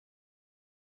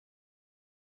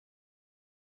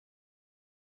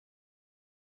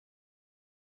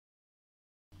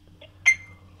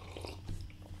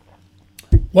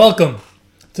Welcome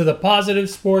to the Positive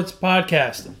Sports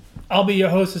Podcast. I'll be your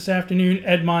host this afternoon,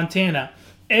 Ed Montana.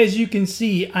 As you can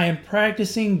see, I am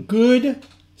practicing good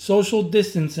social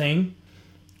distancing,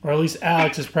 or at least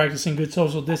Alex is practicing good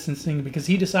social distancing because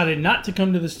he decided not to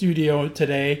come to the studio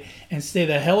today and stay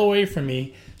the hell away from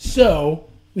me. So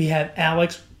we have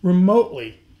Alex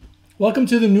remotely. Welcome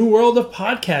to the new world of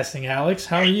podcasting, Alex.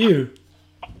 How are you?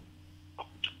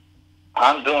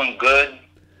 I'm doing good.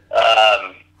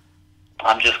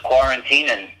 I'm just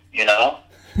quarantining, you know?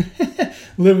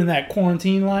 Living that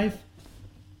quarantine life?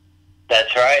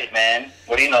 That's right, man.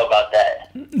 What do you know about that?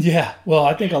 Yeah, well,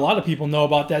 I think a lot of people know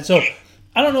about that. So,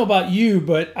 I don't know about you,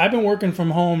 but I've been working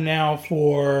from home now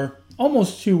for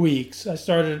almost 2 weeks. I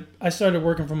started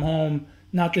working from home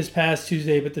not this past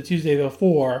Tuesday, but the Tuesday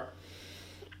before.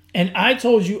 And I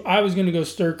told you I was going to go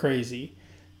stir crazy.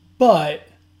 But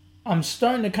I'm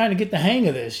starting to kind of get the hang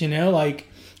of this, you know? Like,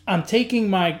 I'm taking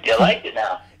my... You like it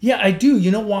now? Yeah, I do.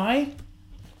 You know why?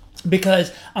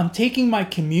 Because I'm taking my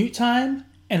commute time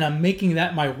and I'm making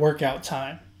that my workout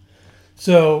time.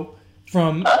 So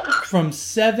from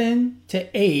 7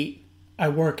 to 8, I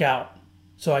work out.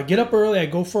 So I get up early. I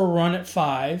go for a run at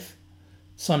 5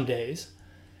 some days.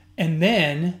 And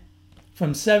then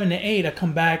from 7 to 8, I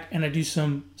come back and I do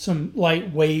some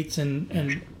light weights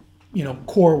and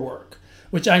core work,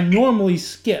 which I normally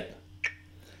skip.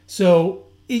 So,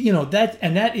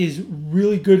 that is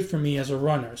really good for me as a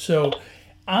runner. So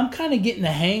I'm kind of getting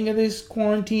the hang of this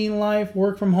quarantine life,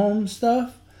 work from home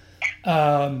stuff.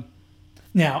 Now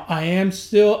I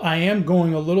am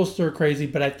going a little stir crazy,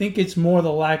 but I think it's more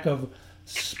the lack of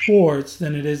sports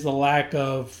than it is the lack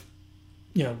of,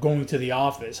 going to the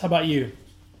office. How about you?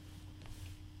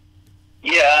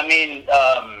 Yeah, I mean,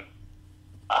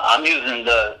 I'm using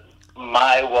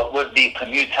what would be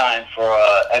commute time for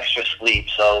extra sleep.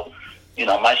 So,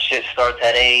 my shift starts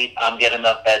at 8. I'm getting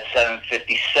up at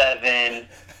 7:57,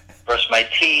 brush my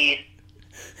teeth,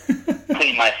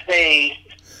 clean my face,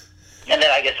 and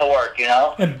then I get to work,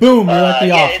 And boom, you're at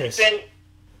the office. I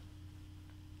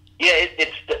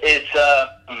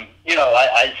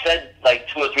said like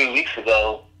 2 or 3 weeks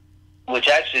ago, which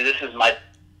actually the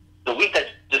week that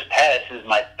just passed is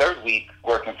my third week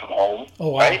working from home. Oh,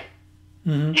 wow. Right?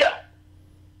 Mm-hmm. Yeah.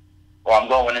 Well, I'm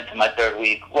going into my third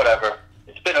week, whatever.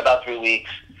 It's been about 3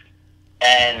 weeks.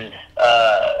 And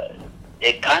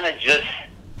it kind of just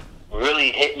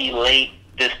really hit me late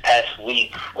this past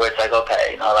week where it's like,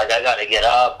 okay, I got to get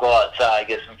up, go outside,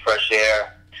 get some fresh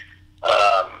air.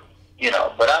 But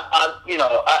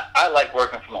I like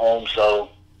working from home. So,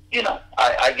 I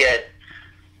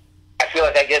feel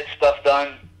like I get stuff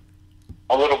done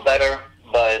a little better,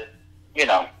 but,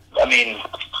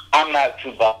 I'm not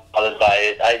too bothered by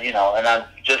it. And I'm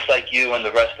just like you and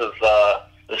the rest of the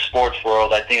sports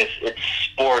world. I think it's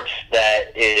sports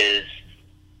that is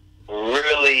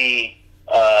really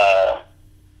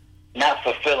not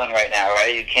fulfilling right now,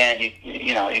 right? You can't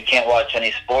watch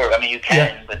any sport. I mean, you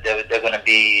can, yeah. But they're going to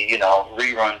be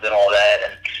reruns and all that.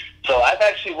 And so I've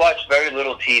actually watched very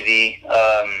little TV.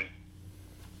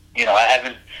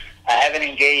 I haven't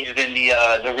engaged in the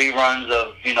reruns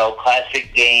of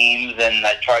classic games, and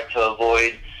I tried to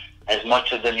avoid as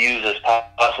much of the news as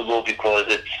possible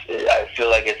because I feel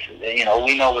like it's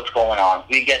we know what's going on.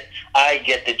 I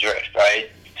get the drift,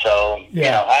 right? So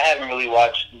yeah. I haven't really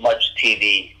watched much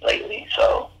TV lately.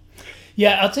 So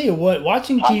yeah, I'll tell you what,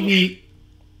 watching TV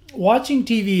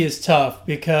is tough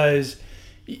because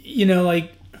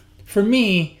for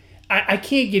me, I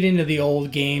can't get into the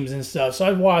old games and stuff, so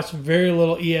I've watched very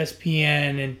little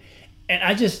ESPN,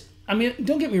 and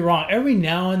don't get me wrong, every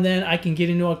now and then I can get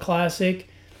into a classic,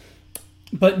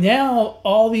 but now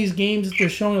all these games that they're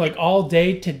showing like all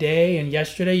day today and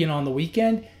yesterday, on the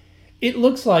weekend, it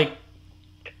looks like,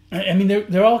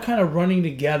 they're all kind of running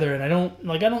together, and I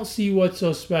don't see what's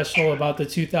so special about the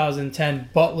 2010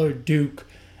 Butler-Duke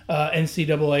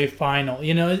NCAA final.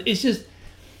 It's just,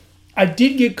 I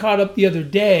did get caught up the other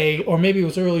day, or maybe it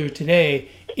was earlier today,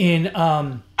 in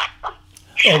a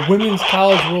Women's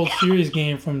College World Series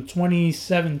game from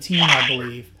 2017, I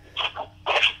believe.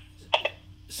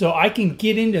 So I can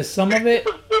get into some of it,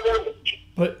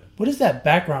 but what is that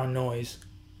background noise?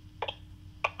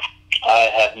 I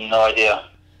have no idea.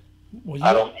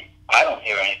 I don't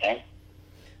hear anything.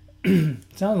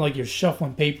 It sounds like you're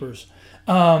shuffling papers.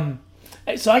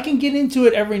 So I can get into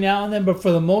it every now and then, but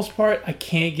for the most part, I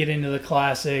can't get into the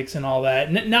classics and all that.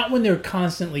 Not when they're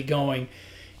constantly going.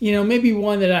 Maybe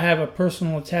one that I have a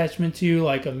personal attachment to,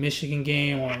 like a Michigan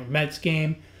game or a Mets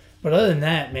game. But other than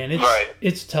that, man,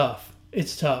 it's tough.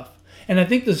 It's tough. And I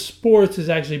think the sports is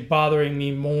actually bothering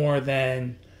me more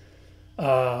than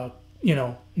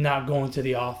not going to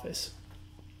the office.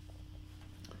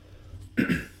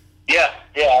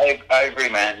 I agree,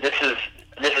 man. This is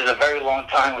a very long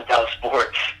time without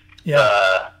sports.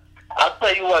 Yeah. I'll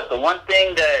tell you what. The one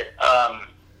thing that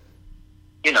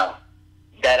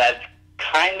that I've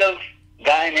kind of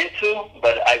gotten into,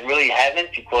 but I really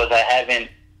haven't because I haven't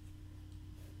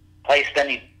placed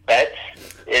any bets,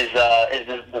 is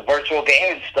the virtual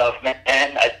gaming stuff, man.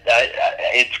 And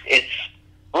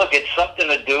it's something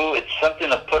to do. It's something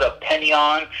to put a penny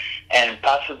on and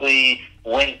possibly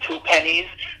win 2 pennies.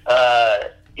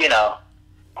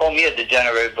 Call me a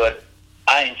degenerate, but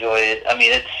I enjoy it. I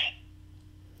mean,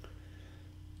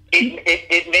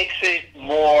 it makes it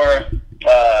more,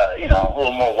 a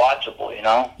little more watchable,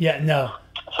 Yeah, no.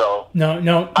 So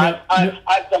No.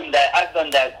 I've done that. I've done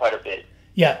that quite a bit.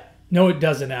 Yeah, no, it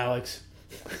doesn't, Alex.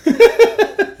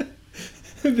 It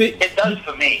does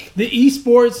for me. The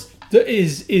esports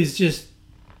is just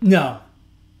no,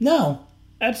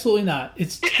 absolutely not.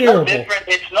 It's terrible.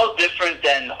 It's no different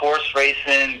than horse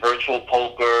racing, virtual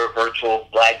poker, virtual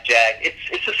blackjack.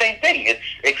 It's the same thing.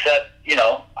 Except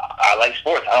I like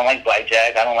sports. I don't like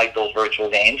blackjack. I don't like those virtual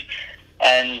games.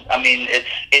 And I mean, it's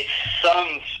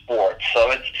some sports.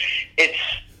 So it's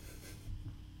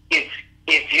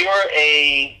if you're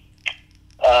a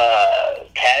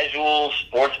casual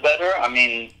sports bettor, I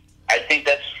mean, I think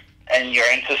and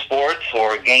you're into sports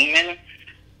or gaming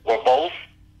or both,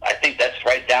 I think that's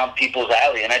right down people's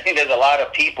alley. And I think there's a lot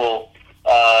of people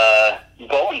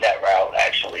going that route,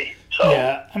 actually. So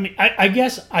yeah, I mean, I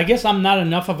guess I'm not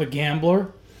enough of a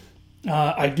gambler.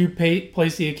 I do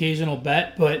place the occasional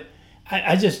bet, but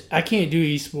I can't do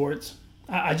esports.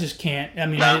 I just can't. I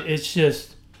mean, no. It's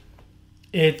just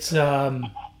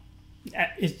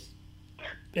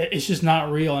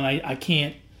not real, and I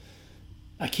can't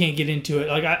get into it.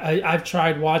 Like I've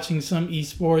tried watching some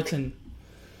esports, and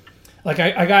like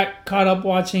I got caught up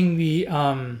watching the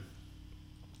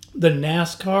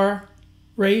NASCAR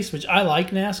race, which I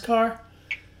like NASCAR,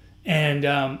 and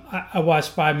I watched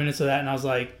 5 minutes of that, and I was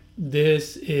like,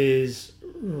 this is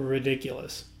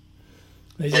ridiculous.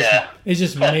 They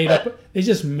just made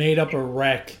up a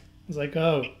wreck. I was like,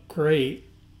 oh, great.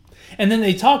 And then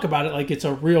they talk about it like it's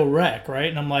a real wreck, right?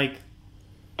 And I'm like,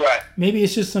 right. Maybe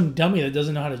it's just some dummy that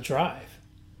doesn't know how to drive.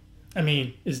 I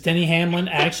mean, is Denny Hamlin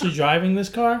actually driving this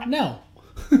car? No.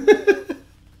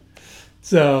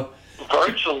 So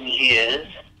virtually he is.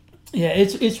 Yeah,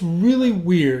 it's really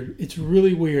weird. It's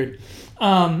really weird.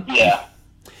 Yeah.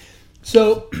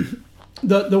 So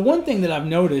the one thing that I've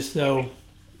noticed though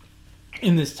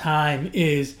in this time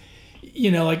is,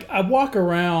 like I walk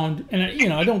around and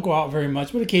I don't go out very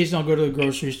much, but occasionally I'll go to the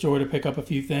grocery store to pick up a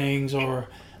few things, or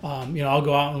I'll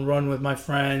go out and run with my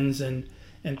friends and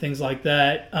things like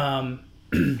that.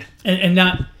 And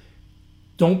not,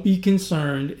 don't be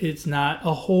concerned. It's not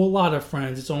a whole lot of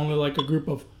friends. It's only like a group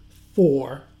of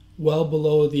 4, well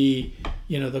below the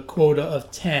the quota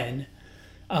of 10.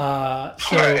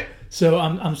 So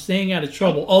I'm staying out of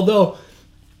trouble. Although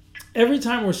every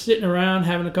time we're sitting around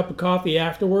having a cup of coffee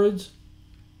afterwards.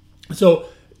 So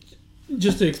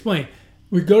just to explain,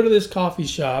 we go to this coffee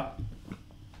shop.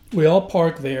 We all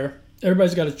park there.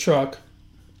 Everybody's got a truck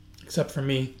except for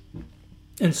me.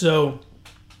 And so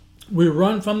we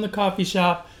run from the coffee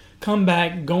shop, come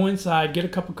back, go inside, get a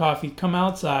cup of coffee, come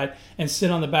outside, and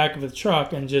sit on the back of the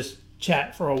truck and just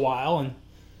chat for a while and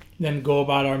then go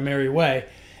about our merry way.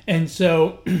 And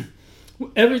so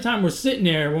every time we're sitting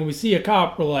there, when we see a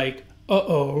cop, we're like,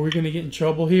 uh-oh, are we going to get in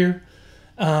trouble here?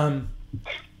 But,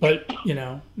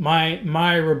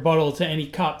 my rebuttal to any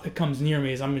cop that comes near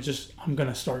me is I'm going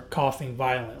to start coughing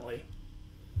violently.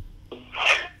 And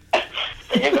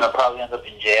you're going to probably end up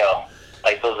in jail,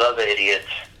 like those other idiots.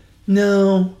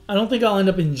 No, I don't think I'll end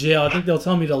up in jail. I think they'll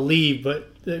tell me to leave,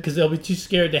 but because they'll be too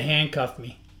scared to handcuff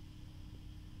me.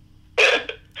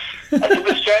 That's a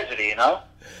good strategy,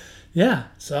 Yeah,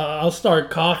 so I'll start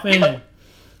coughing and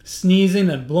sneezing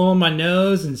and blowing my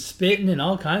nose and spitting and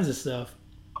all kinds of stuff.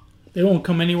 They won't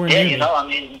come anywhere near me. I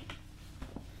mean,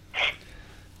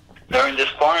 during this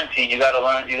quarantine, you got to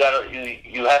learn. You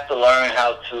have to learn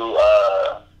how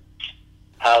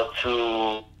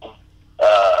to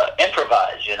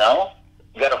improvise. You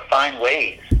got to find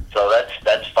ways. So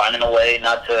that's finding a way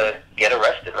not to get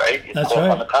arrested, right? You that's call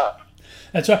right. On the cop.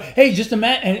 That's right. Hey, just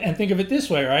imagine and think of it this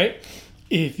way, right?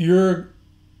 If you're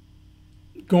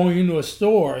going into a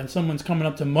store and someone's coming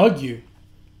up to mug you,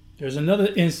 there's another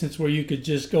instance where you could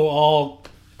just go all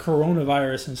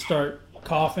coronavirus and start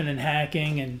coughing and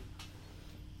hacking and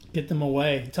get them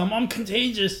away. Tell them I'm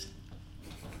contagious.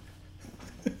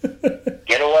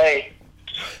 Get away.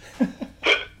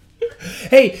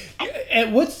 Hey,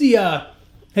 And what's the?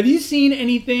 Have you seen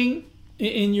anything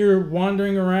in your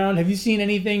wandering around? Have you seen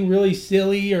anything really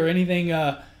silly or anything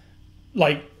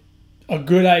like a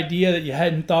good idea that you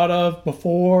hadn't thought of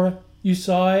before you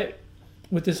saw it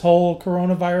with this whole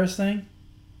coronavirus thing?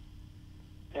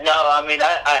 No, I mean,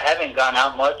 I haven't gone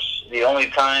out much. The only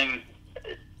time,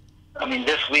 I mean,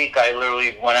 this week I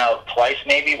literally went out twice,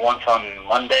 maybe once on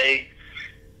Monday,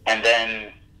 and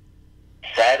then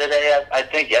Saturday, I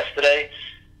think yesterday.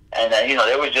 And then,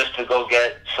 they were just to go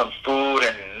get some food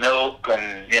and milk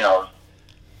and,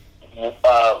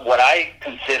 what I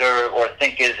consider or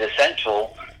think is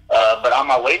essential. But on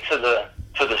my way to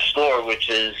the store, which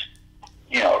is,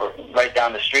 right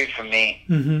down the street from me,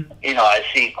 I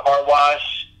see car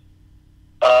wash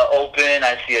open,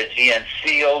 I see a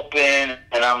GNC open,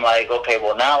 and I'm like, okay,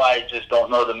 well, now I just don't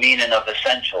know the meaning of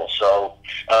essential. So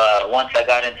once I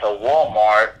got into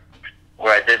Walmart,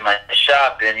 where I did my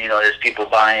shopping, there's people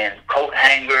buying coat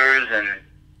hangers, and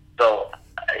so,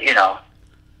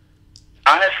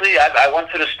 honestly, I went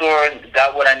to the store and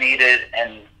got what I needed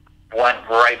and went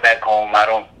right back home. I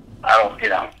don't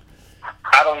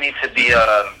need to be,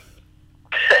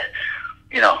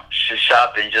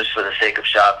 shopping just for the sake of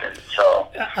shopping. So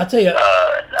I'll tell you,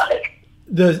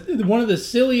 one of the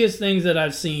silliest things that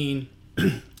I've seen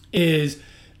is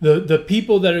the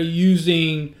people that are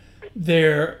using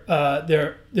their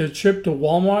trip to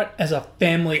Walmart as a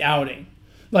family outing.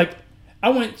 Like, I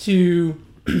went to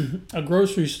a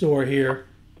grocery store here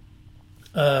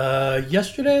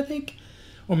yesterday, I think,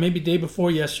 or maybe day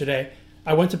before yesterday.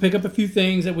 I went to pick up a few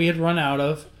things that we had run out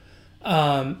of,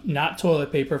 not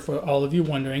toilet paper for all of you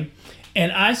wondering.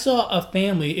 And I saw a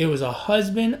family. It was a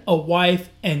husband, a wife,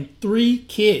 and 3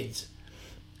 kids.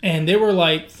 And they were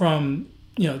like from,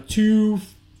 2,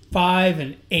 5,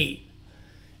 and 8.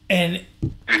 And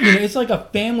it's like a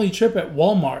family trip at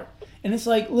Walmart. And it's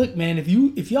like, look, man, if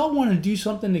y'all want to do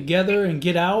something together and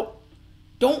get out,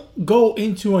 don't go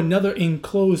into another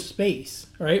enclosed space,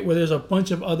 right, where there's a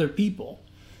bunch of other people.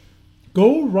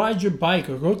 Go ride your bike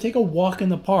or go take a walk in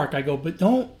the park. I go, but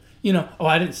don't,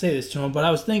 I didn't say this to him, but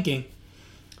I was thinking,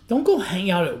 don't go hang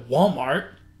out at Walmart.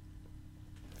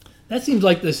 That seems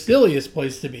like the silliest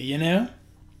place to be, Yeah,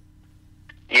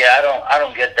 I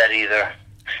don't get that either.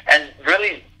 And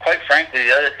really, quite frankly,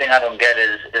 the other thing I don't get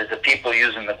is the people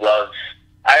using the gloves.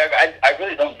 I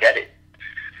really don't get it.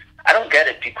 I don't get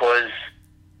it because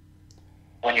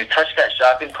when you touch that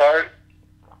shopping cart,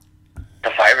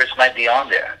 the virus might be on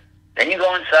there. Then you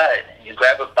go inside and you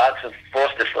grab a box of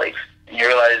Frosted Flakes and you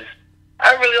realize,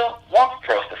 I really don't want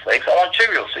Frosted Flakes, I want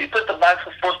Cheerios. So you put the box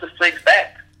of Frosted Flakes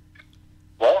back.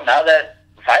 Well, now that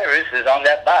virus is on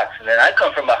that box. And then I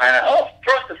come from behind and,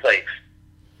 Frosted Flakes.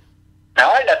 Now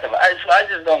I got the virus. So I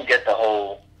just don't get the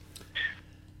whole,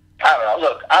 I don't know.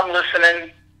 Look, I'm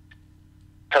listening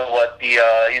to what the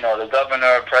governor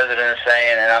or president is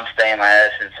saying, and I'm staying my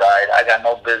ass inside. I got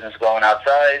no business going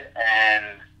outside, and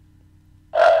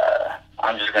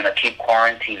I'm just going to keep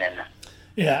quarantining.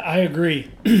 Yeah, I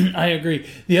agree. I agree.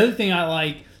 The other thing I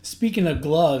like, speaking of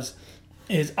gloves,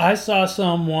 is I saw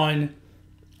someone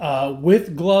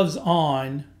with gloves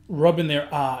on rubbing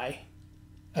their eye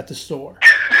at the store.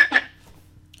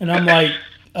 And I'm like,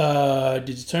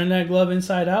 did you turn that glove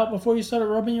inside out before you started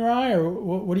rubbing your eye, or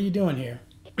what are you doing here?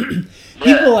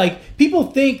 People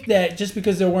think that just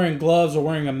because they're wearing gloves or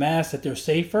wearing a mask that they're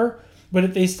safer, but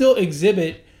if they still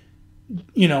exhibit,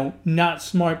 not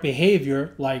smart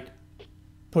behavior like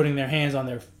putting their hands on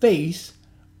their face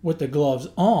with the gloves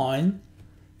on,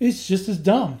 it's just as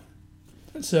dumb.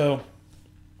 So,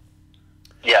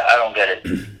 yeah, I don't get it.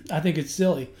 I think it's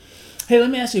silly. Hey, let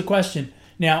me ask you a question.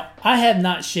 Now, I have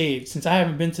not shaved. Since I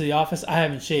haven't been to the office, I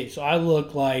haven't shaved. So I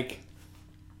look like,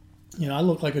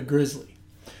 a grizzly.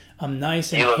 I'm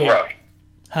nice and You look hairy. rough.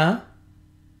 Huh?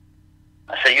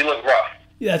 I say you look rough.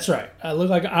 That's right. I look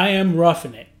like I am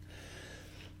roughing it.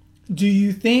 Do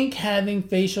you think having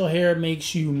facial hair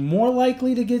makes you more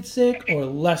likely to get sick or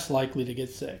less likely to get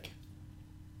sick?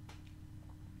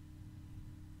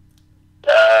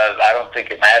 I don't think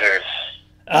it matters.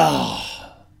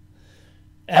 Oh,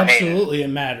 absolutely, it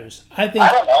matters. I think.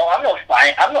 I don't know. I'm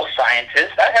no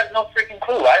scientist. I have no freaking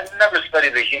clue. I've never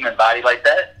studied the human body like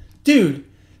that. Dude,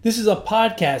 this is a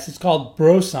podcast. It's called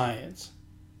Bro Science.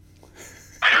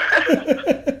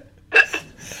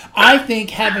 I think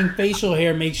having facial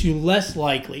hair makes you less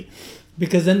likely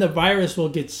because then the virus will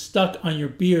get stuck on your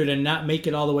beard and not make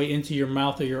it all the way into your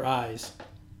mouth or your eyes.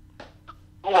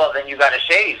 Well, then you got to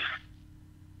shave.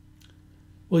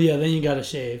 Well, yeah, then you got to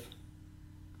shave,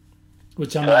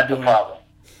 which I'm So not that's doing. a problem.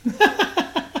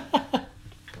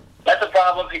 That's a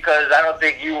problem. because I don't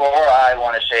think you or I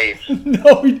want to shave.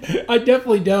 No, I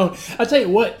definitely don't. I'll tell you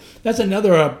what, that's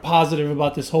another positive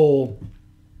about this whole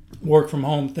work from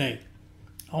home thing.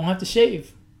 I don't have to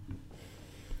shave.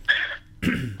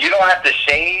 You don't have to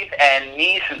shave, and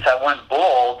me, since I went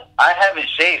bald, I haven't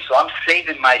shaved, so I'm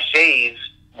saving my shaves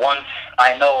once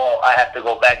I know I have to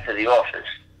go back to the office.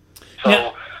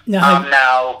 So I'm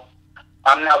now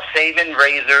saving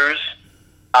razors.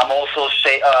 I'm also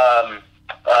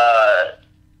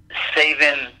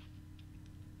saving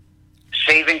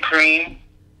shaving cream,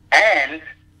 and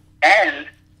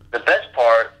the best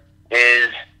part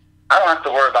is I don't have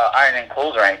to worry about ironing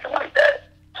clothes or anything like that.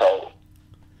 So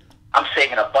I'm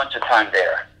saving a bunch of time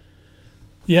there.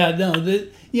 Yeah, no,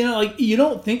 like you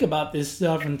don't think about this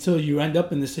stuff until you end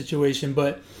up in this situation,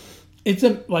 but it's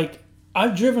like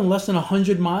I've driven less than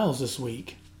 100 miles this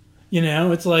week.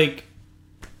 It's like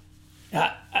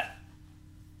I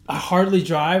hardly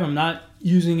drive. I'm not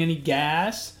using any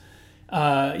gas.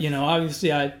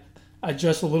 Obviously I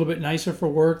dress a little bit nicer for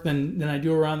work than I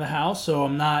do around the house, so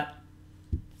I'm not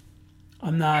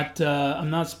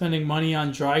spending money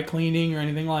on dry cleaning or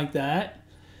anything like that.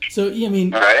 So,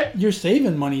 right. You're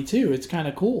saving money too. It's kind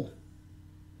of cool.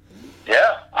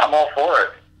 Yeah, I'm all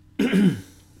for it.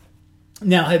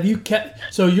 Now,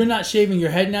 so you're not shaving your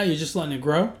head now, you're just letting it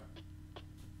grow?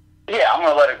 Yeah, I'm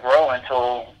going to let it grow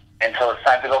until it's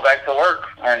time to go back to work.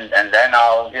 And then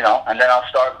I'll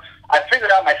start. I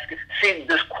figured out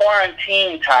this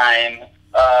quarantine time,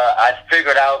 I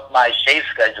figured out my shave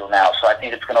schedule now, so I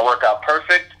think it's going to work out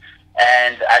perfect.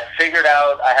 And I figured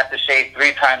out I have to shave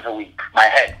 3 times a week. My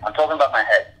head. I'm talking about my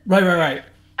head. Right.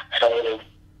 So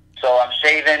I'm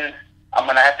shaving. I'm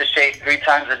going to have to shave 3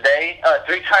 times a day,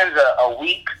 3 times a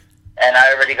week. And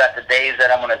I already got the days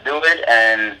that I'm going to do it,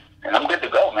 and I'm good to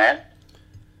go, man.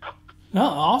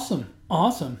 Oh,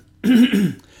 awesome.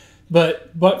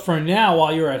 But for now,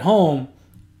 while you're at home,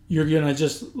 you're going to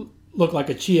just look like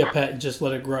a chia pet and just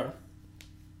let it grow.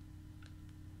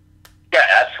 Yeah,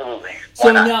 absolutely.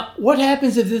 So now, what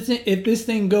happens if this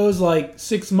thing goes like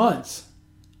 6 months?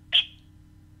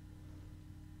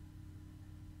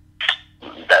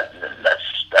 That's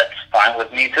fine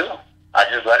with me too. I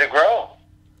just let it grow.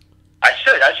 I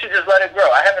should just let it grow.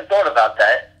 I haven't thought about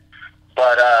that,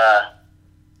 but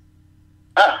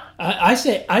I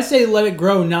say let it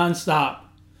grow nonstop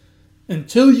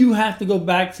until you have to go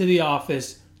back to the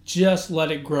office. Just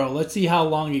let it grow. Let's see how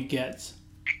long it gets.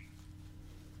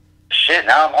 Shit,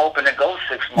 now I'm hoping it goes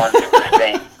 6 months with this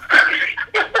thing.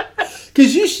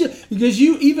 Because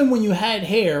you even when you had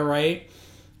hair, right?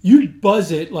 You'd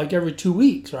buzz it like every 2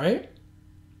 weeks, right?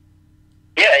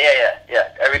 Yeah.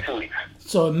 Every 2 weeks.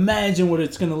 So imagine what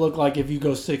it's going to look like if you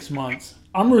go 6 months.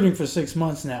 I'm rooting for 6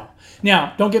 months now.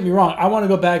 Now, don't get me wrong. I want to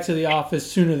go back to the office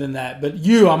sooner than that. But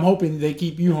I'm hoping they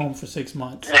keep you home for 6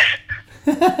 months.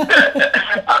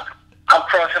 I'm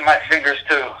crossing my fingers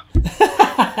too.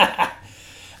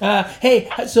 Hey,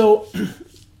 so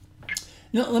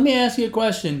let me ask you a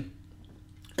question,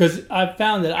 because I've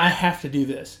found that I have to do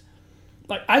this.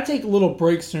 Like, I take little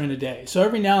breaks during the day, so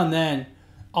every now and then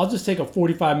I'll just take a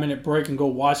 45-minute break and go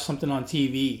watch something on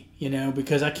TV.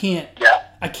 Because I can't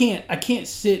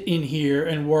sit in here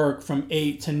and work from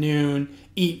 8 to noon,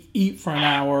 eat for an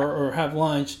hour or have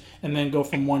lunch, and then go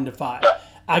from 1 to 5.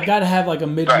 I got to have like a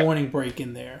mid-morning break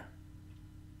in there.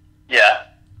 Yeah.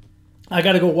 I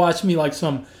got to go watch me like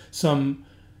some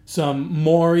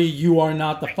Maury, You Are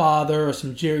Not the Father, or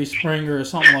some Jerry Springer or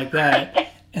something like that,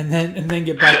 and then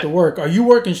get back to work. Are you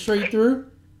working straight through?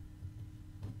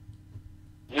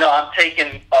 No, I'm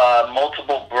taking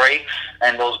multiple breaks,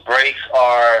 and those breaks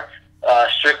are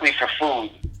strictly for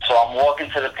food. So I'm walking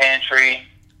to the pantry,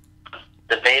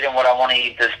 debating what I want to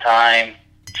eat this time,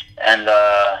 and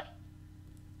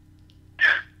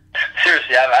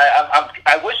seriously,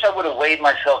 I wish I would have weighed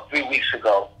myself 3 weeks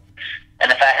ago.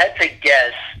 And if I had to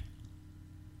guess,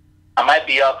 I might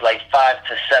be up like 5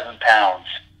 to 7 pounds.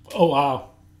 Oh wow!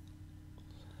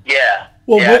 Yeah,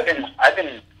 well, I've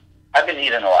been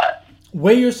eating a lot.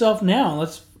 Weigh yourself now.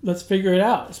 Let's figure it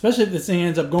out. Especially if this thing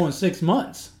ends up going 6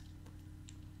 months.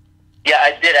 Yeah,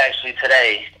 I did actually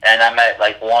today, and I'm at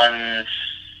like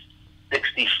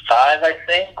 165, I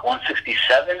think,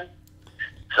 167.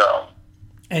 So.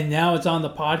 And now it's on the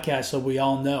podcast, so we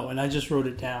all know. And I just wrote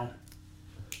it down.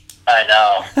 I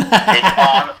know. It's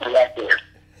on the record.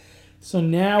 So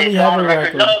now we have a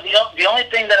record. No, the only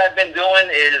thing that I've been doing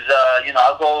is,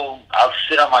 I'll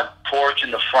sit on my porch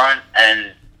in the front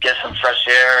and get some fresh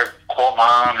air, call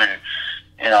mom, and,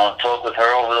 talk with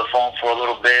her over the phone for a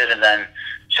little bit, and then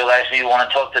she'll ask me, you want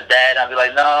to talk to dad? I'll be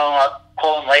like, no, I'll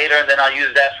call him later, and then I'll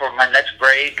use that for my next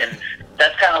break, and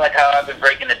that's kind of like how I've been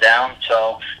breaking it down.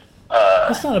 So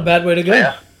that's not a bad way to go.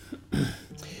 Yeah,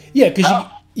 yeah, because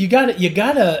you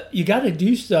gotta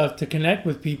do stuff to connect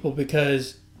with people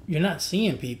because you're not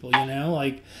seeing people. You know,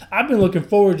 like I've been looking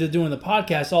forward to doing the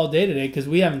podcast all day today because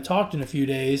we haven't talked in a few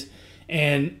days,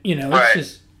 and you know, it's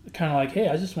just kind of like, hey,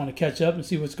 I just want to catch up and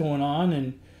see what's going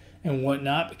on and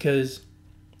whatnot because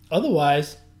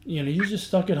otherwise, you know, you're just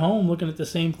stuck at home looking at the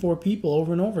same 4 people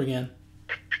over and over again.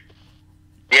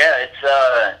 Yeah,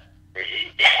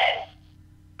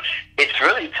 it's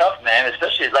really tough, man.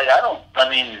 Especially like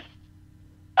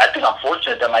I think I'm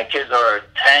fortunate that my kids are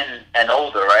 10 and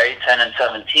older, right? 10 and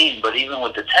 17. But even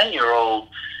with the 10-year-old,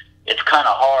 it's kind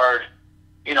of hard.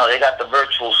 You know, they got the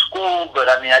virtual school, but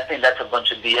I mean, I think that's a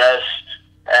bunch of BS.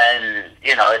 And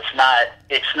you know, it's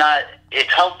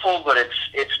helpful, but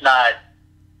it's not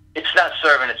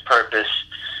serving its purpose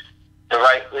the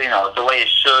way it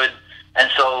should. And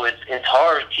so it's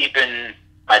hard keeping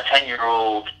my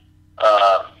 10-year-old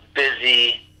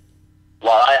busy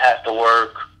while I have to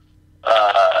work,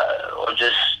 or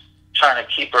just trying to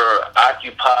keep her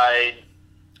occupied.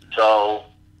 So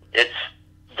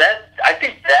I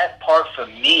think that part for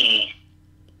me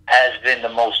has been the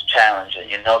most challenging,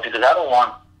 you know, because I don't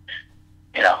want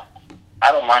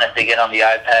if they get on the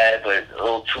iPad, but a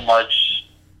little too much,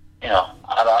 you know,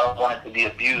 I don't want it to be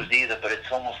abused either, but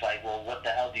it's almost like, well, what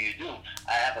the hell do you do?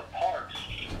 I have a park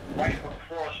right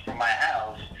across from my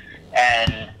house,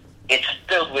 and it's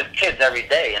filled with kids every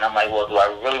day, and I'm like, well, do I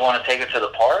really want to take it to the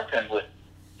park and with,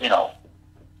 you know,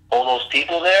 all those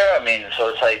people there? I mean, so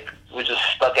it's like we're just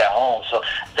stuck at home. So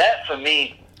that, for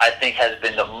me, I think has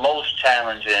been the most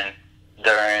challenging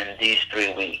during these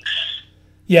 3 weeks.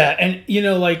 Yeah, and, you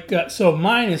know, like, so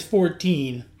mine is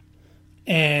 14,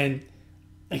 and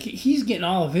like he's getting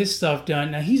all of his stuff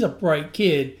done. Now, he's a bright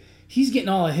kid. He's getting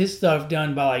all of his stuff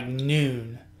done by, like,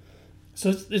 noon.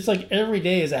 So it's like every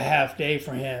day is a half day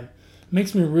for him.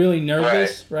 Makes me really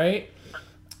nervous, right?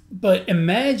 But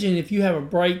imagine if you have a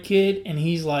bright kid and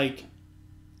he's, like,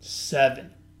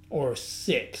 7 or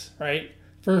 6, right?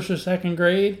 First or second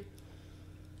grade.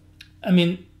 I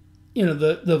mean, you know,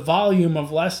 the volume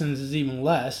of lessons is even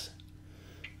less.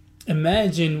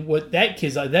 Imagine what that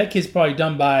kid's like. That kid's probably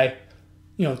done by,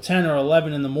 you know, 10 or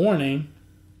 11 in the morning.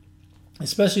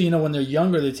 Especially, you know, when they're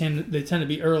younger, they tend to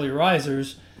be early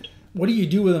risers. What do you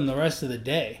do with them the rest of the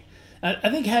day? I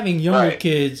think having younger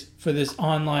kids for this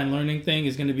online learning thing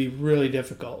is going to be really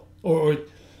difficult. Or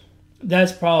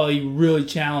that's probably really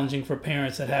challenging for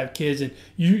parents that have kids. And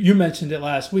you mentioned it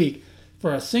last week.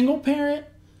 For a single parent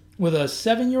with a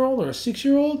 7-year-old or a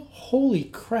 6-year-old, holy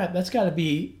crap, that's got to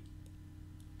be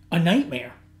a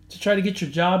nightmare to try to get your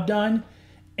job done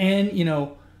and, you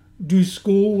know, do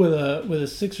school with a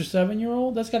 6 or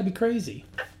 7-year-old. That's got to be crazy.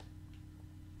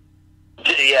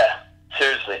 Yeah,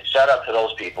 seriously. Shout out to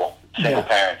those people, single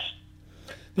parents.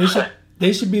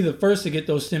 They should be the first to get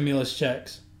those stimulus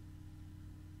checks.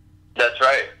 That's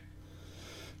right.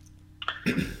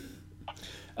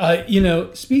 You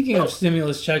know, speaking of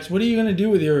stimulus checks, what are you going to do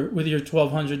with your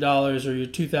 $1,200 or your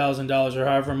 $2,000 or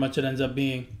however much it ends up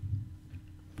being?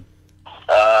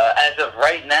 As of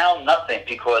right now, nothing,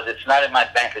 because it's not in my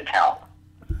bank account.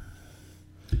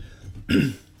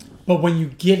 But when you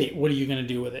get it, what are you going to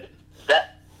do with it?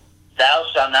 Thou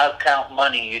shalt not count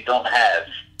money you don't have.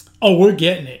 Oh, we're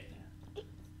getting it.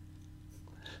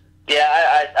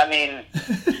 Yeah, I mean,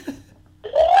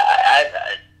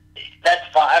 that's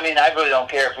fine. I mean, I really don't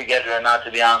care if we get it or not,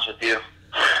 to be honest with you.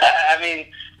 I mean,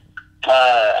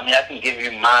 I can give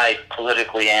you my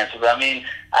politically answer, but I mean,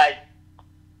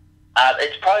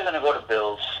 it's probably going to go to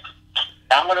bills.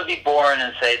 I'm going to be boring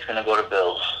and say it's going to go to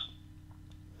bills.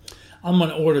 I'm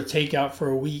going to order takeout for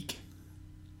a week.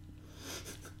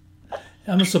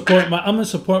 I'm going to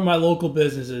support my local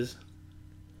businesses.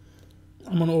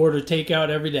 I'm going to order takeout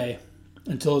every day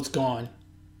until it's gone.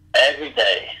 Every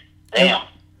day? Damn.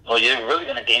 Well, you're really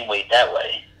going to gain weight that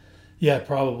way. Yeah,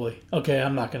 probably. Okay,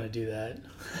 I'm not going to do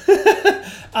that.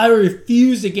 I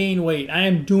refuse to gain weight. I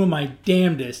am doing my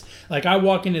damnedest. Like, I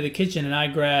walk into the kitchen and I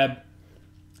grab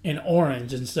an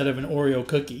orange instead of an Oreo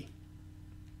cookie.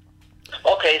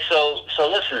 Okay, so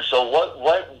listen. So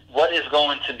what is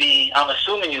going to be? I'm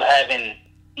assuming you haven't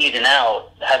eaten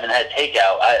out, haven't had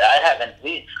takeout. I haven't.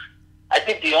 I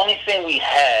think the only thing we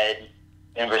had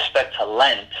in respect to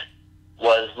Lent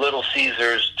was Little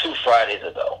Caesars 2 Fridays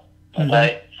ago. Okay,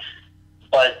 mm-hmm.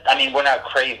 But I mean, we're not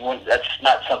craving. That's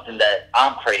not something that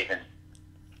I'm craving.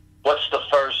 What's the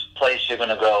first place you're going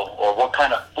to go, or what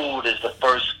kind of food is the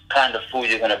first kind of food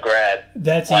you're going to grab?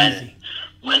 That's easy.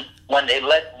 When they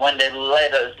let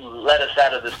us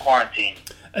out of this quarantine.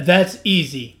 That's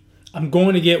easy. I'm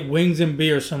going to get wings and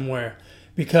beer somewhere.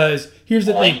 Because here's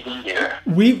the thing. Yeah.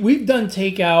 We've done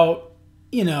takeout,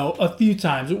 a few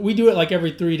times. We do it like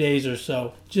every 3 days or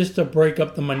so, just to break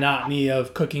up the monotony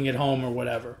of cooking at home or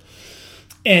whatever.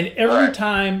 And every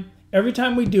time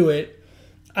we do it,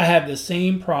 I have the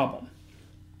same problem.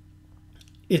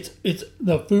 It's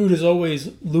the food is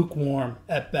always lukewarm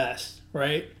at best,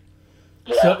 right?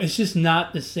 Yeah. So it's just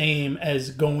not the same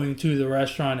as going to the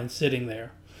restaurant and sitting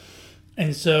there.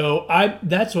 And so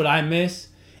that's what I miss.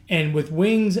 And with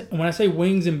wings, when I say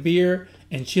wings and beer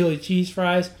and chili cheese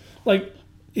fries, like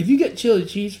if you get chili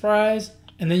cheese fries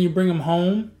and then you bring them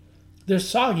home, they're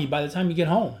soggy by the time you get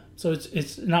home. So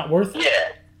it's not worth it.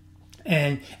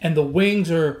 Yeah. And the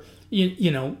wings are,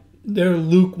 they're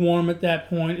lukewarm at that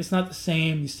point. It's not the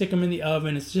same. You stick them in the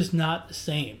oven. It's just not the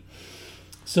same.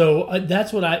 So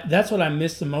that's what I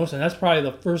miss the most, and that's probably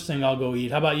the first thing I'll go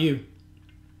eat. How about you?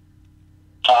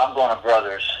 I'm going to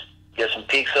Brothers. Get some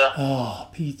pizza. Oh,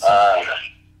 pizza.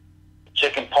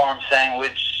 Chicken parm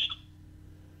sandwich.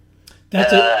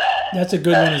 That's a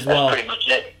good one as well. That's pretty much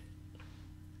it.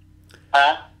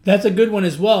 Huh? That's a good one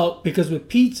as well, because with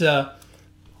pizza,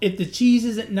 if the cheese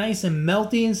isn't nice and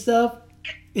melty and stuff,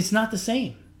 it's not the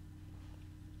same.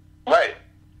 Right.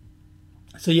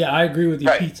 So yeah, I agree with you.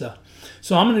 Right. Pizza.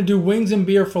 So I'm going to do wings and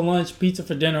beer for lunch, pizza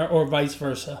for dinner, or vice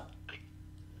versa.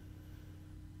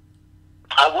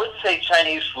 I would say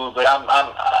Chinese food, but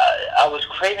I was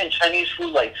craving Chinese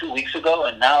food like 2 weeks ago,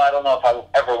 and now I don't know if I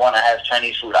ever want to have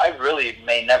Chinese food. I really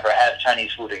may never have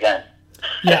Chinese food again.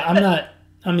 Yeah,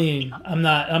 I'm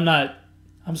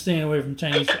staying away from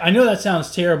Chinese food. I know that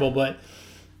sounds terrible, but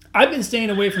I've been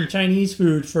staying away from Chinese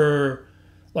food for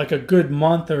like a good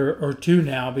month or two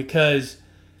now because,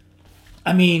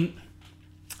 I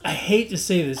hate to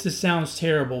say this. This sounds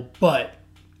terrible, but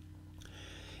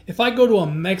if I go to a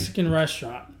Mexican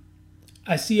restaurant,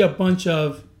 I see a bunch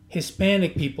of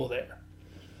Hispanic people there.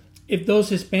 If those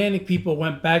Hispanic people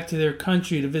went back to their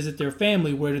country to visit their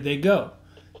family, where did they go?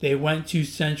 They went to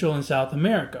Central and South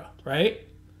America, right?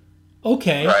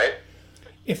 Okay. Right.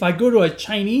 If I go to a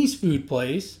Chinese food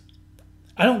place,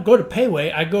 I don't go to Pei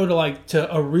Wei. I go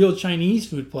to a real Chinese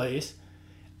food place.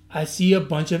 I see a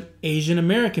bunch of Asian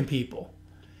American people.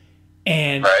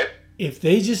 And if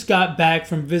they just got back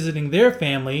from visiting their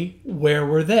family, where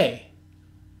were they?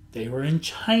 They were in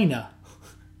China.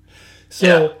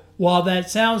 So while that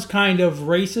sounds kind of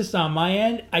racist on my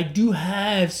end, I do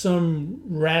have some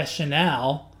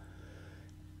rationale.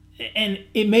 And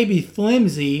it may be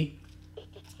flimsy,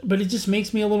 but it just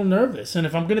makes me a little nervous. And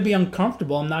if I'm going to be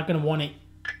uncomfortable, I'm not going to want to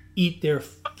eat their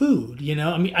food,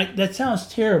 that sounds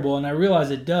terrible, and I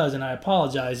realize it does, and I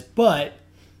apologize, but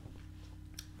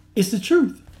it's the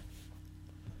truth.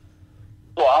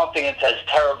 Well, I don't think it's as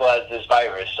terrible as this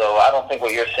virus, so I don't think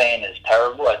what you're saying is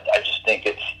terrible. I just think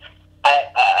it's...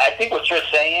 I think what you're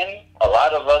saying, a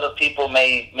lot of other people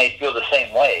may feel the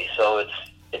same way, so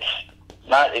it's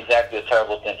not exactly a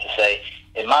terrible thing to say.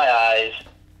 In my eyes,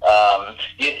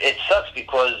 it sucks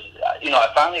because, I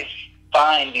finally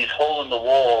find these hole in the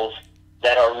walls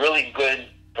that are really good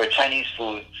for Chinese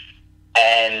food,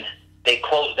 and they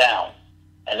close down.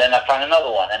 And then I find another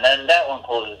one, and then that one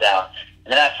closes down.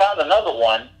 And then I found another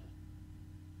one,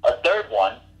 a third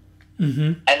one,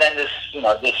 and then this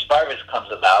virus comes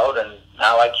about, and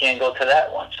now I can't go to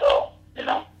that one. So,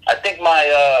 I think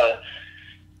my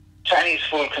Chinese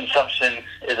food consumption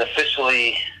is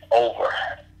officially over,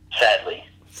 sadly.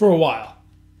 For a while.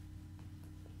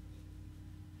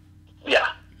 Yeah.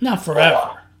 Not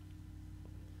forever.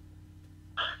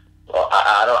 Well,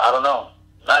 I don't know.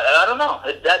 I don't know.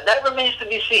 That remains to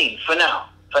be seen for now.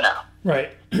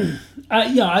 Right.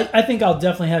 I think I'll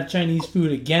definitely have Chinese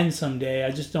food again someday.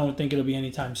 I just don't think it'll be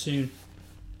anytime soon.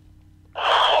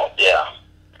 Yeah.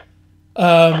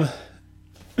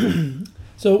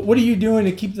 So what are you doing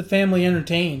to keep the family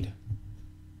entertained?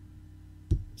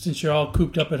 Since you're all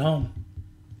cooped up at home.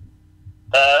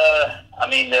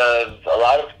 A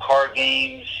lot of card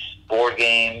games, board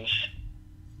games,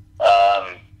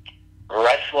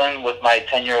 wrestling with my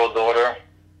 10-year-old daughter.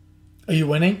 Are you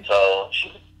winning? So,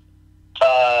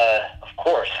 of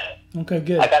course. Okay,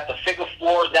 good. I got the figure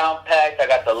four down packed. I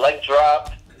got the leg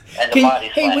drop and the body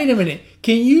slam. Hey, wait a minute.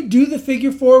 Can you do the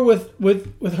figure four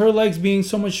with her legs being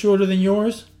so much shorter than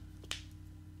yours?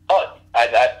 Oh,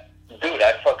 I've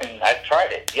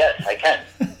tried it. Yes, I can.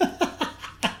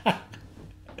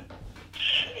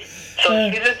 So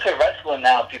she's into wrestling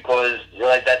now because,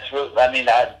 that's real.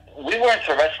 We were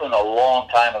into wrestling a long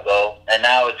time ago, and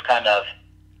now it's kind of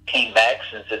came back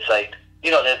since it's that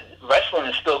wrestling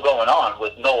is still going on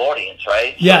with no audience,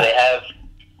 right? Yeah. So they have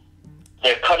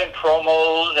they're cutting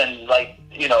promos and like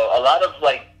a lot of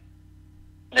like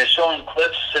they're showing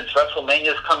clips since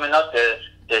WrestleMania's coming up.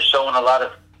 They're showing a lot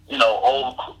of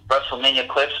old WrestleMania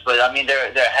clips, but I mean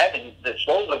they're having the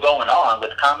shows are going on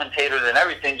with commentators and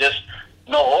everything, just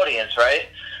no audience, right?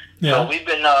 Yeah. So we've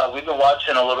been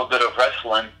watching a little bit of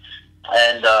wrestling,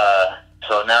 and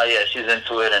so now she's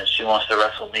into it and she wants to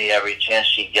wrestle me every chance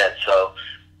she gets. So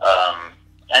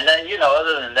and then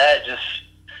other than that, just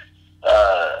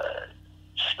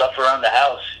stuff around the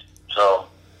house. So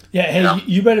yeah, hey,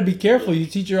 you better be careful. You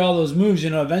teach her all those moves.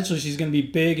 Eventually she's going to be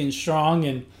big and strong,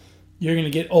 and you're going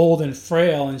to get old and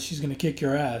frail, and she's going to kick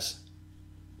your ass.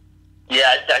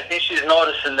 Yeah, I think she's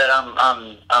noticing that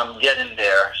I'm getting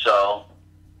there. So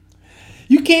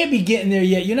you can't be getting there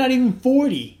yet. You're not even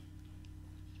 40.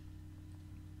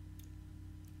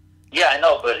 Yeah, I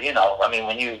know, but I mean,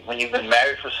 when you've been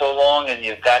married for so long and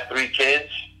you've got 3 kids,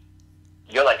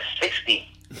 you're like 60.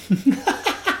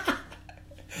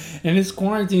 And this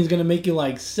quarantine is going to make you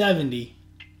like 70.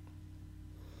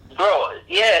 Bro,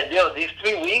 yeah, these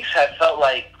 3 weeks have felt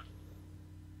like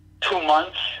 2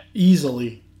 months.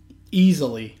 Easily.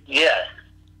 Yeah.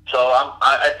 So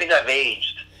I think I've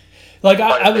aged. Like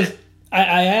I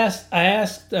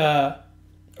asked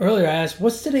earlier. I asked,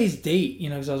 what's today's date?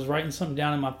 Because I was writing something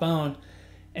down on my phone,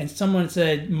 and someone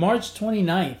said March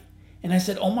 29th. And I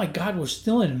said, oh my God, we're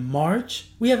still in March?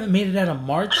 We haven't made it out of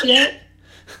March yet?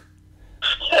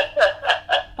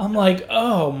 I'm like,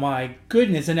 oh my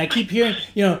goodness. And I keep hearing,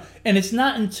 and it's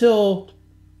not until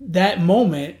that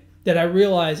moment that I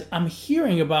realize I'm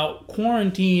hearing about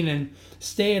quarantine and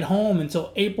stay at home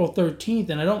until April 13th.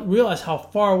 And I don't realize how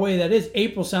far away that is.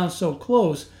 April sounds so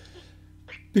close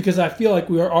because I feel like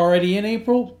we are already in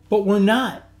April, but we're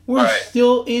not. We're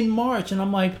still in March. And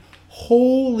I'm like,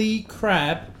 holy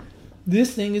crap,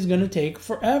 this thing is going to take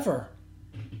forever.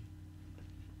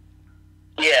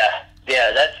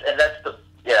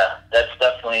 That's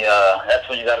definitely that's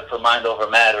when you got to put mind over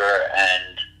matter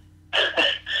and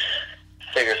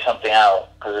figure something out,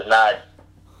 because it's not,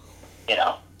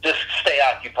 just stay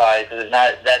occupied, because it's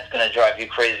not, that's going to drive you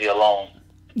crazy alone.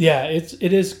 Yeah, it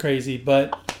is crazy,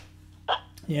 but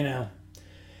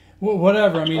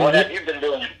whatever. I mean, what have you been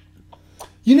doing?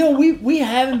 We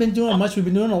haven't been doing much. We've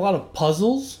been doing a lot of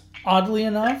puzzles, oddly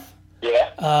enough.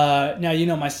 Yeah.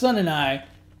 Now, my son and I,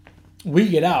 we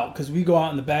get out because we go out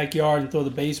in the backyard and throw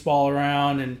the baseball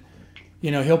around, and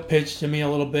he'll pitch to me a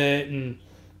little bit, and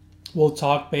we'll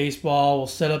talk baseball. We'll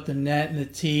set up the net and the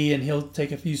tee, and he'll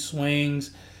take a few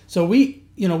swings. So we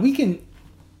kind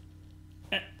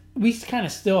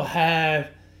of still have.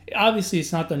 Obviously,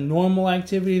 it's not the normal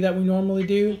activity that we normally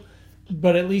do,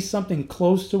 but at least something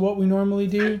close to what we normally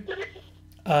do.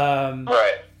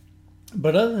 Right.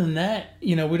 But other than that,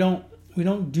 we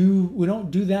don't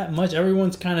do that much.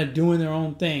 Everyone's kind of doing their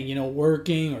own thing,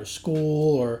 working or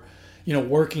school or,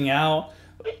 working out.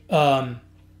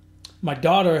 My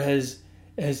daughter has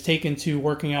taken to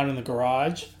working out in the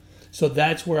garage. So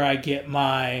that's where I get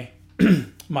my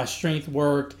my strength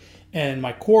work and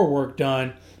my core work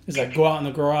done, is I go out in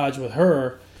the garage with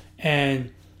her,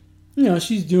 and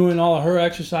she's doing all of her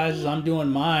exercises, I'm doing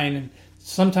mine. And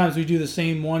sometimes we do the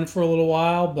same one for a little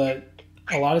while, but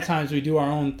a lot of times we do our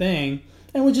own thing.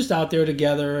 And we're just out there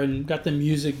together and got the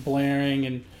music blaring,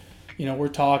 and we're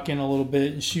talking a little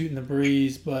bit and shooting the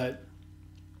breeze. But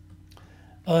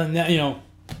other than that,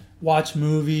 watch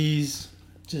movies.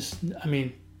 Just, I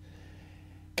mean,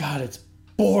 God, it's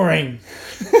boring.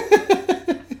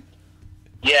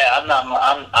 Yeah,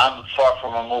 I'm far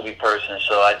from a movie person,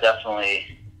 so I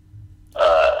definitely,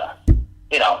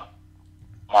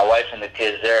 my wife and the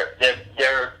kids,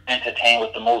 they're entertained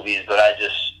with the movies, but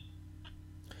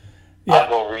I'll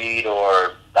go read,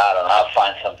 or I don't know, I'll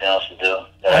find something else to do.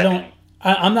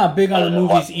 I'm not big on the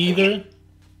movies either.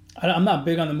 I'm not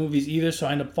big on the movies either, so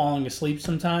I end up falling asleep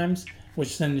sometimes,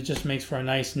 which then it just makes for a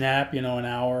nice nap, an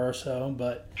hour or so.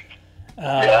 But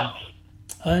other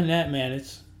than that, man,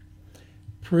 it's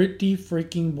pretty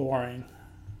freaking boring.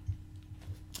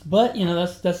 But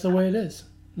that's the way it is.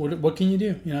 What can you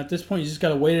do? At this point, you just got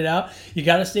to wait it out. You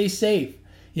got to stay safe.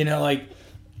 Like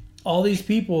all these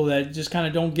people that just kind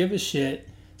of don't give a shit.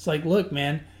 It's like, look,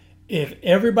 man, if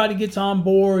everybody gets on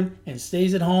board and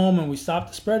stays at home and we stop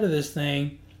the spread of this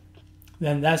thing,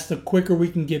 then that's the quicker we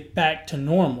can get back to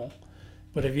normal.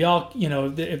 But if y'all,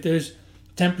 if there's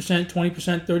 10%,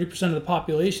 20%, 30% of the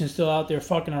population still out there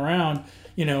fucking around,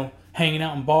 hanging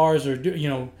out in bars or,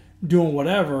 doing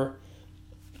whatever,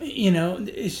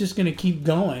 it's just going to keep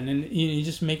going, and you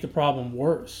just make the problem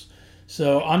worse.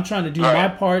 So I'm trying to do my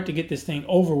part to get this thing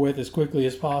over with as quickly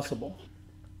as possible.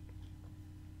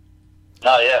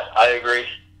 Oh, yeah, I agree.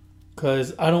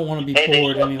 because I don't want to be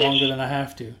bored any longer than I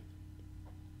have to.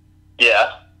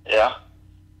 Yeah, yeah.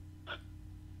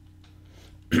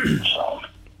 So.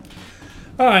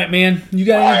 All right, man. You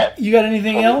got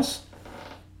anything else?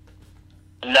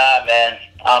 Nah, man.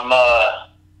 I'm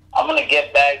gonna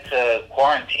get back to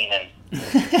quarantining.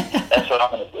 That's what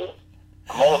I'm gonna do.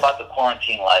 I'm all about the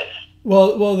quarantine life.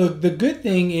 Well, the good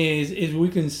thing is we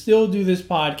can still do this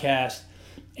podcast,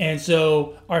 and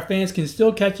so our fans can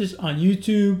still catch us on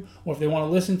YouTube, or if they want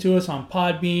to listen to us on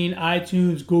Podbean,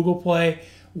 iTunes, Google Play,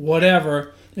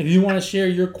 whatever. If you want to share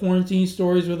your quarantine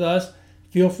stories with us,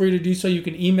 feel free to do so. You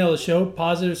can email the show,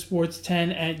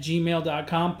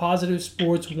 positivesports10@gmail.com,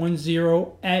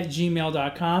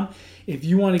 positivesports10@gmail.com. If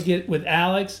you want to get with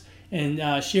Alex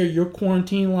and share your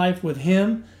quarantine life with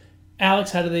him,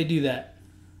 Alex, how do they do that?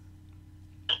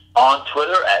 On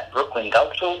Twitter at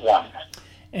BrooklynGaucho1.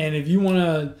 And if you want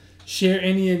to share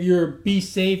any of your be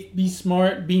safe, be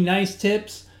smart, be nice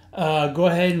tips, go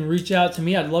ahead and reach out to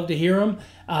me. I'd love to hear them.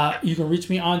 You can reach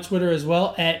me on Twitter as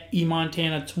well at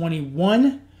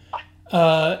eMontana21.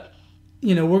 We're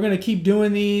going to keep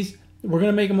doing these. We're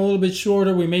going to make them a little bit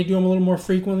shorter. We may do them a little more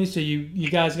frequently so you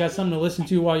guys got something to listen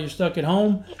to while you're stuck at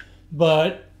home.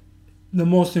 But the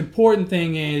most important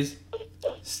thing is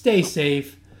stay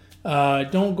safe.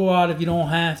 Don't go out if you don't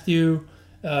have to.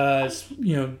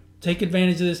 Take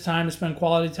advantage of this time to spend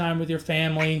quality time with your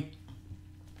family.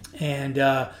 And,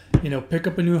 pick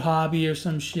up a new hobby or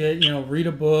some shit. Read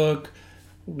a book,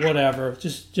 whatever.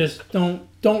 Just don't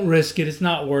risk it. It's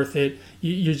not worth it.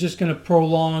 You're just going to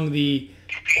prolong the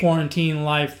quarantine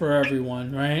life for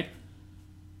everyone, right?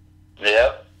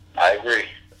 Yep, I agree.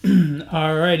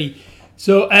 Alrighty.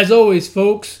 So, as always,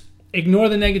 folks, ignore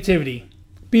the negativity.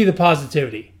 Be the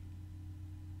positivity.